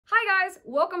Hi guys,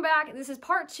 welcome back. This is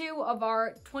part 2 of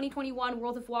our 2021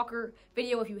 World of Walker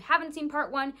video. If you haven't seen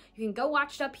part 1, you can go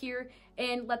watch it up here,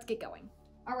 and let's get going.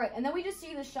 Alright, and then we just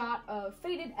see the shot of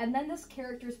Faded, and then this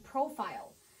character's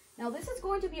profile. Now this is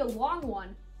going to be a long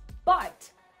one,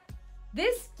 but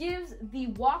this gives the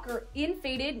Walker in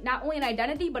Faded not only an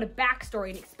identity, but a backstory,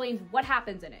 and explains what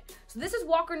happens in it. So this is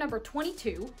Walker number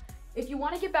 22. If you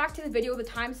want to get back to the video, the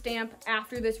timestamp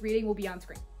after this reading will be on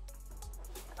screen.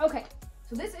 Okay.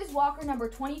 So this is Walker number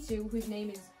 22, whose name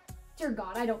is, dear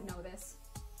God, I don't know this.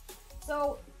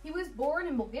 So he was born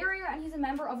in Bulgaria, and he's a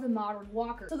member of the modern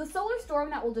Walker. So the solar storm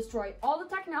that will destroy all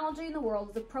the technology in the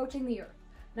world is approaching the Earth.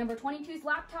 Number 22's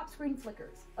laptop screen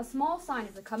flickers, a small sign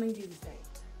of the coming doomsday.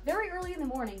 Very early in the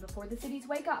morning, before the cities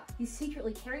wake up, he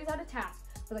secretly carries out a task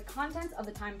for the contents of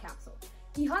the time capsule.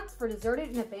 He hunts for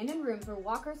deserted and abandoned rooms where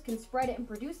walkers can spread it and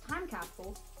produce time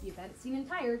capsules, the event seen in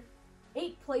Tired.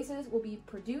 8 places will be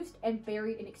produced and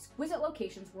buried in exquisite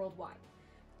locations worldwide.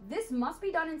 This must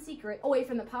be done in secret, away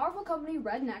from the powerful company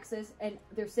Red Nexus and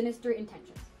their sinister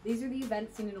intentions. These are the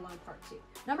events seen in Alone Part 2.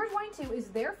 Number 22 is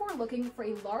therefore looking for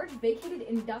a large vacated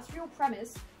industrial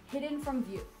premise hidden from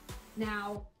view.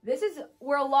 Now, this is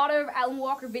where a lot of Alan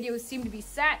Walker videos seem to be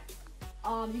set.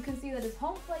 You can see that his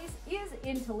home place is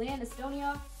in Tallinn,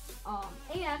 Estonia,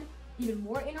 and even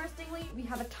more interestingly, we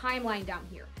have a timeline down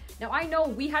here. Now, I know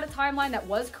we had a timeline that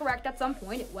was correct at some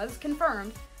point, it was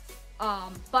confirmed,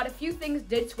 but a few things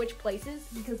did switch places,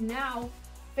 because now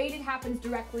Faded happens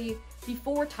directly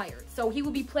before Tired. So he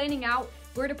will be planning out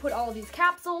where to put all of these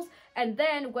capsules, and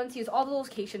then once he has all the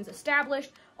locations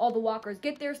established, all the walkers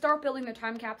get there, start building their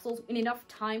time capsules in enough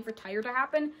time for Tired to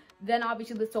happen, then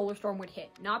obviously the solar storm would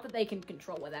hit. Not that they can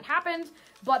control when that happens,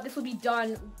 but this will be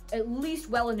done at least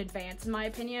well in advance, in my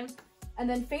opinion. And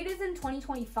then Faded is in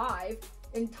 2025,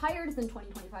 and Tired is in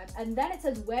 2025, and then it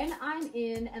says when I'm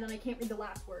in, and then I can't read the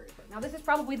last word. Now this is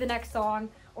probably the next song,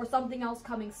 or something else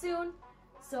coming soon,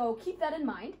 so keep that in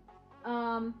mind.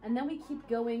 And then we keep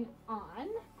going on,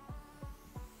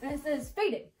 and it says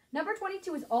Faded. Number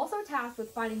 22 is also tasked with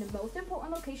finding the most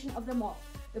important location of them all,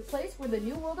 the place where the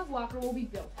new world of Walker will be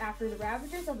built after the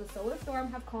ravages of the solar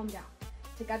storm have calmed down.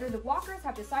 Together, the Walkers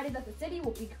have decided that the city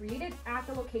will be created at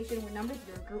the location where Number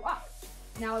 0 grew up.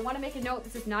 Now, I want to make a note,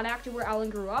 this is not actually where Alan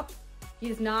grew up. He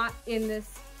is not in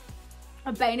this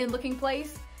abandoned-looking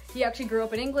place. He actually grew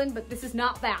up in England, but this is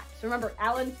not that. So remember,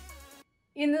 Alan,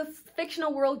 in this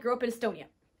fictional world, grew up in Estonia.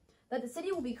 That the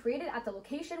city will be created at the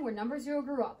location where Number 0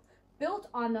 grew up, built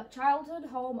on the childhood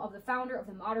home of the founder of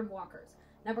the modern Walkers.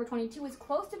 Number 22 is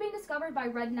close to being discovered by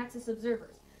Red Nexus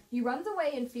observers. He runs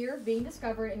away in fear of being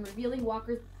discovered and revealing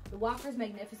the Walkers'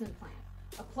 magnificent plan.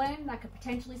 A plan that could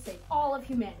potentially save all of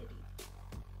humanity.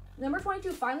 Number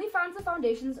 22 finally finds the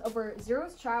foundations of where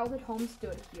Zero's childhood home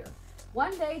stood here.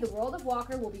 One day, the world of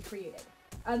Walker will be created.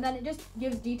 And then it just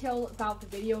gives detail about the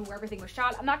video and where everything was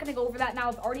shot. I'm not going to go over that now.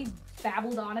 I've already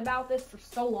babbled on about this for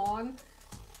so long.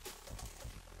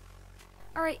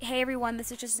 Alright, hey everyone,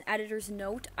 this is just an editor's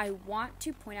note. I want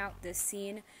to point out this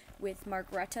scene with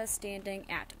Margareta standing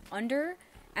at Under.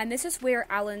 And this is where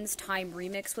Alan's Time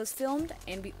remix was filmed.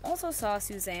 And we also saw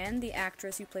Suzanne, the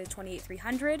actress who plays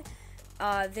 28300,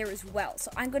 there as well.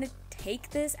 So I'm going to take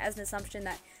this as an assumption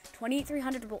that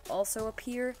 28300 will also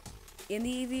appear in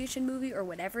the Aviation movie or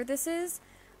whatever this is.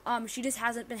 She just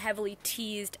hasn't been heavily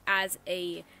teased as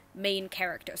a main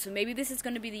character. So maybe this is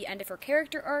going to be the end of her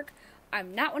character arc.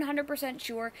 I'm not 100%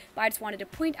 sure, but I just wanted to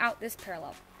point out this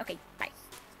parallel. Okay, bye.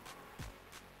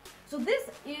 So this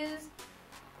is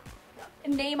a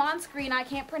name on screen, I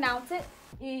can't pronounce it,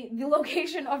 the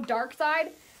location of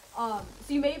Darkside. So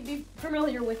you may be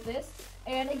familiar with this.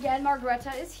 And again,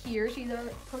 Margareta is here. She's our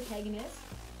protagonist.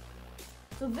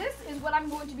 So this is what I'm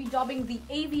going to be dubbing the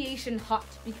Aviation Hut,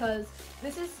 because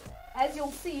this is, as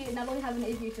you'll see, it not only has an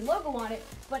aviation logo on it,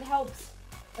 but helps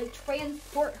like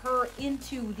transport her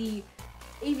into the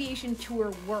aviation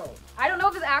tour world. I don't know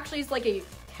if this actually is like a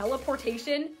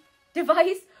teleportation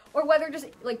device or whether it just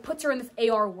like puts her in this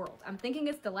AR world. I'm thinking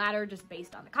it's the latter just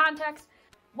based on the context.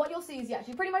 What you'll see is, yeah,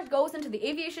 she pretty much goes into the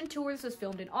aviation tour. This was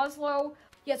filmed in Oslo.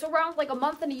 Yeah, so around like a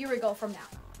month and a year ago from now.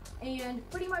 And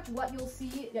pretty much what you'll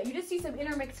see, yeah, you just see some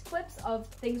intermixed clips of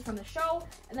things from the show,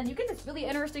 and then you get this really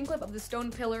interesting clip of the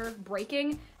stone pillar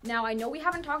breaking. Now, I know we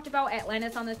haven't talked about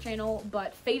Atlantis on this channel,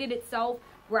 but Faded itself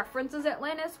references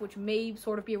Atlantis, which may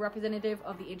sort of be a representative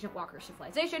of the ancient Walker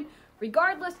civilization.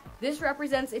 Regardless, this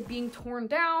represents it being torn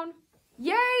down.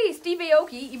 Yay! Steve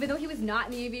Aoki, even though he was not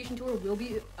in the aviation tour, will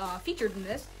be featured in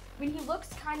this. I mean, he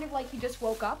looks kind of like he just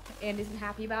woke up and isn't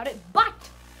happy about it, but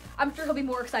I'm sure he'll be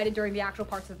more excited during the actual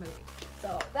parts of the movie.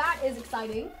 So that is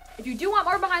exciting. If you do want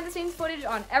more behind the scenes footage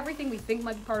on everything we think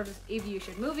might be part of this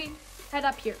aviation movie, head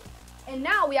up here. And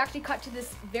now we actually cut to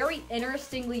this very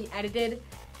interestingly edited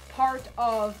part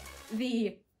of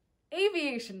the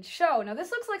aviation show. Now this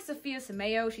looks like Sophia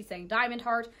Somajo. She's saying Diamond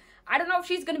Heart. I don't know if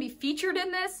she's going to be featured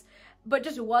in this, but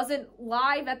just wasn't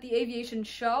live at the aviation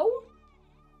show.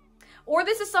 Or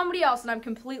this is somebody else and I'm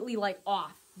completely like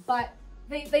off. But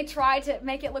they tried to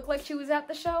make it look like she was at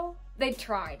the show. They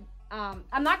tried.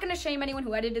 I'm not going to shame anyone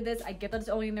who edited this. I get that it's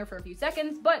only in there for a few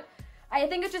seconds, but I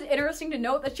think it's just interesting to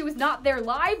note that she was not there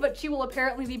live, but she will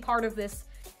apparently be part of this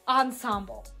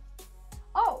ensemble.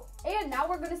 Oh, and now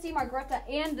we're going to see Margareta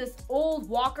and this old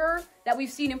walker that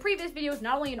we've seen in previous videos,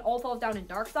 not only in All Falls Down and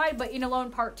Dark Side, but in Alone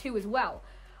Part 2 as well.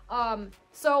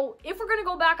 So if we're going to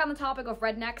go back on the topic of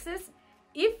Red Nexus,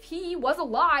 if he was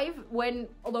alive when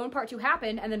Alone Part 2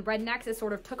 happened and then Red Nexus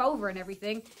sort of took over and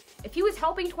everything, if he was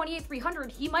helping 28300,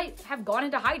 he might have gone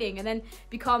into hiding and then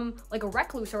become like a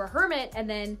recluse or a hermit and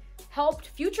then helped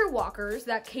future walkers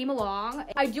that came along.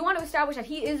 I do want to establish that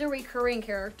he is a recurring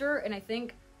character, and I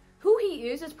think who he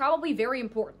is probably very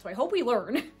important, so I hope we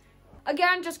learn.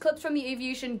 Again, just clips from the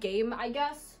aviation game, I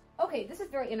guess. Okay, this is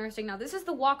very interesting. Now, this is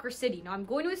the Walker City. Now, I'm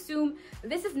going to assume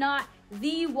this is not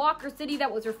the Walker City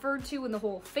that was referred to in the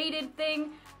whole Faded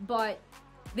thing, but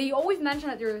they always mention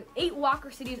that there are 8 Walker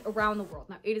cities around the world.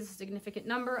 Now, 8 is a significant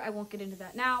number. I won't get into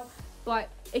that now, but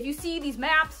if you see these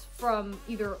maps from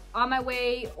either On My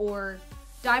Way or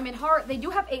Diamond Heart, they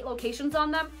do have 8 locations on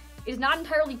them. It is not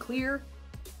entirely clear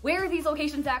where these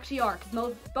locations actually are,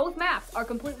 because both maps are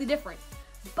completely different.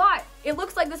 But it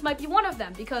looks like this might be one of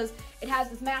them because it has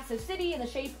this massive city in the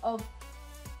shape of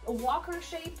a walker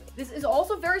shape. This is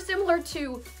also very similar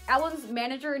to Alan's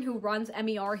manager and who runs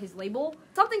MER, his label.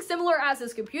 Something similar as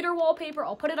this computer wallpaper.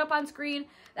 I'll put it up on screen.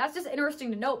 That's just interesting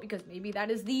to note because maybe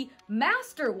that is the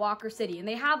master Walker City and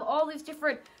they have all these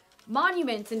different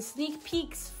monuments and sneak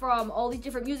peeks from all these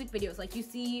different music videos. Like you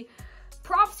see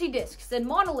prophecy discs and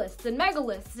monoliths and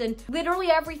megaliths and literally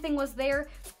everything was there.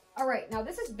 All right, now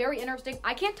this is very interesting.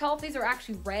 I can't tell if these are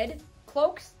actually red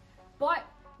cloaks, but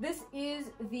this is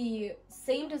the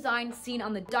same design seen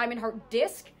on the Diamond Heart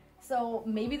disc. So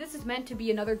maybe this is meant to be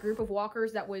another group of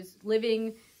walkers that was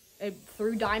living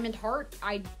through Diamond Heart.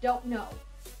 I don't know.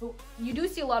 But you do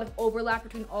see a lot of overlap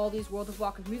between all these World of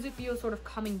Walkers music videos sort of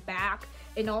coming back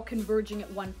and all converging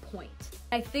at one point.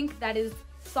 I think that is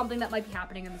something that might be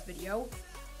happening in this video,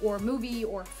 or movie,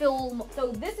 or film.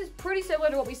 So this is pretty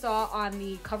similar to what we saw on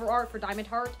the cover art for Diamond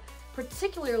Heart,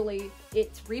 particularly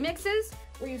its remixes,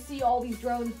 where you see all these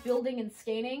drones building and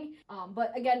scanning.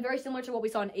 But again, very similar to what we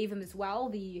saw in Avim as well,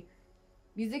 the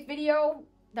music video.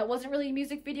 That wasn't really a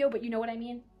music video, but you know what I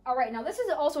mean. All right, now this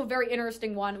is also a very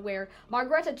interesting one where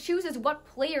Margareta chooses what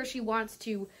player she wants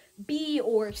to be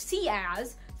or see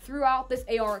as throughout this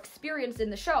AR experience in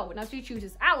the show. Now she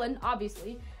chooses Alan,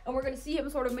 obviously, and we're going to see him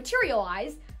sort of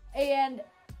materialize. And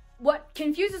what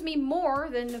confuses me more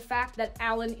than the fact that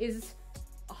Alan is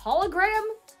a hologram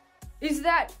is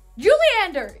that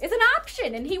Juliander is an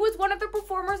option, and he was one of the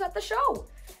performers at the show.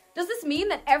 Does this mean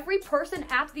that every person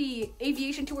at the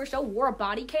Aviation Tour show wore a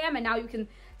body cam and now you can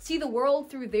see the world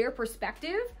through their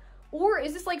perspective? Or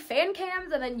is this like fan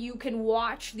cams and then you can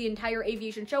watch the entire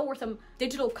aviation show or some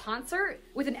digital concert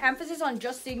with an emphasis on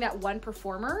just seeing that one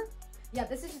performer? Yeah,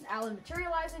 this is just Alan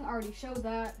materializing. Already showed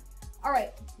that. All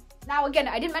right. Now, again,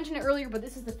 I didn't mention it earlier, but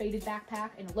this is the Faded backpack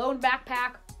and Alone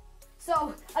backpack.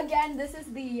 So, again, this is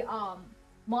the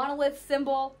monolith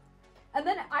symbol. And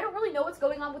then I don't really know what's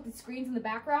going on with the screens in the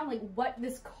background, like what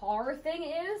this car thing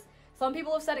is. Some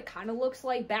people have said it kind of looks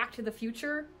like Back to the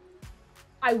Future.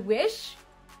 I wish.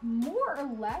 More or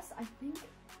less, I think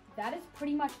that is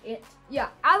pretty much it. Yeah,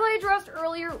 as I addressed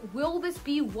earlier, will this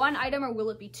be one item or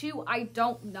will it be 2? I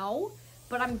don't know,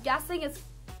 but I'm guessing it's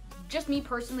just me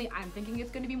personally. I'm thinking it's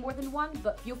going to be more than 1,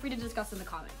 but feel free to discuss in the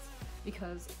comments.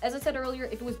 Because, as I said earlier,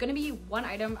 if it was going to be one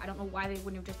item, I don't know why they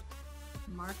wouldn't have just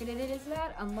marketed it as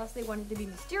that, unless they wanted to be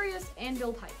mysterious and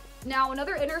build hype. Now,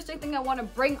 another interesting thing I want to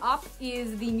bring up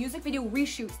is the music video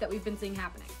reshoots that we've been seeing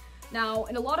happening. Now,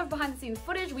 in a lot of behind-the-scenes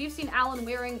footage, we've seen Alan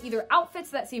wearing either outfits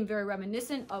that seem very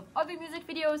reminiscent of other music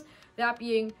videos, that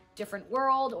being Different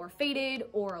World, or Faded,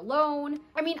 or Alone.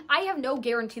 I mean, I have no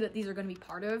guarantee that these are going to be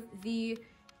part of the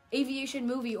aviation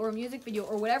movie or music video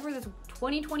or whatever this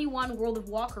 2021 World of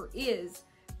Walker is,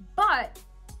 but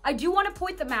I do want to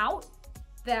point them out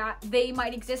that they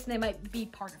might exist and they might be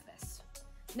part of this.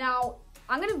 Now,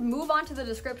 I'm going to move on to the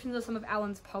descriptions of some of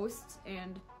Alan's posts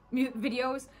and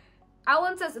videos.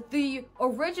 Alan says the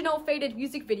original Faded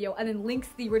music video and then links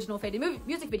the original Faded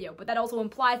music video, but that also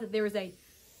implies that there is a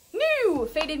new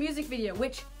Faded music video,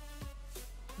 which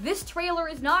This trailer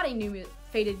is not a new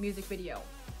Faded music video.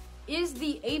 Is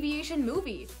the Aviation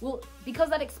movie, because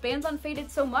that expands on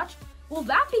Faded so much, will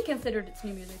that be considered its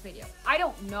new music video? I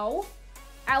don't know.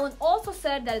 Alan also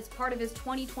said that as part of his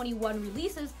 2021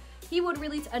 releases, he would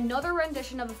release another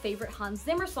rendition of a favorite Hans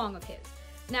Zimmer song of his.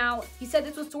 Now, he said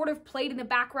this was sort of played in the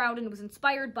background and was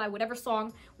inspired by whatever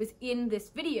song was in this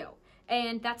video.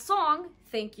 And that song,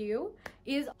 thank you,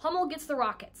 is Hummel Gets the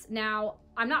Rockets. Now,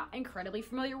 I'm not incredibly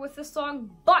familiar with this song,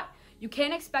 but you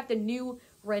can expect a new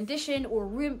rendition or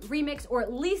remix or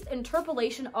at least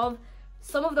interpolation of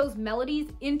some of those melodies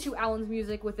into Alan's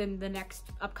music within the next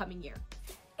upcoming year.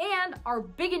 And our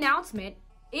big announcement,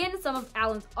 in some of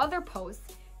Alan's other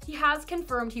posts, he has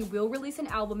confirmed he will release an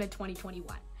album in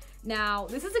 2021. Now,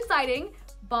 this is exciting,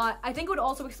 but I think it would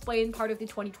also explain part of the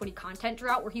 2020 content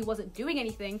drought where he wasn't doing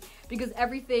anything because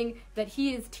everything that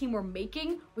he and his team were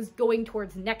making was going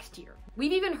towards next year.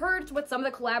 We've even heard what some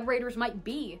of the collaborators might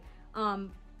be.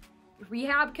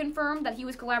 Rehab confirmed that he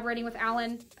was collaborating with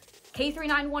Alan.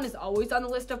 K391 is always on the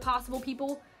list of possible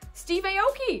people. Steve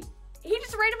Aoki, he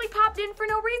just randomly popped in for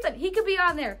no reason. He could be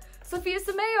on there. Sophia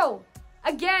Somajo,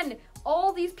 again,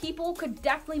 all these people could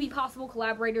definitely be possible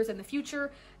collaborators in the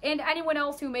future, and anyone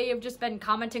else who may have just been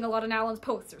commenting a lot on Alan's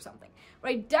posts or something. But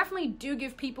I definitely do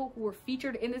give people who were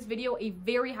featured in this video a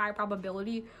very high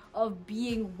probability of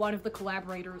being one of the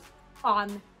collaborators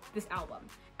on this album.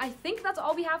 I think that's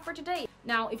all we have for today.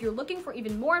 Now, if you're looking for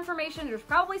even more information, there's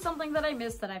probably something that I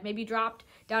missed that I've maybe dropped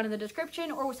down in the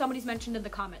description or somebody's mentioned in the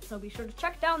comments. So be sure to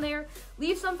check down there,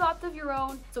 leave some thoughts of your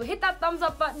own. So hit that thumbs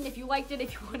up button if you liked it.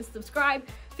 If you want to subscribe,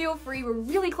 feel free. We're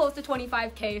really close to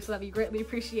 25K, so that'd be greatly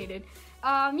appreciated.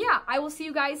 Yeah, I will see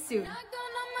you guys soon.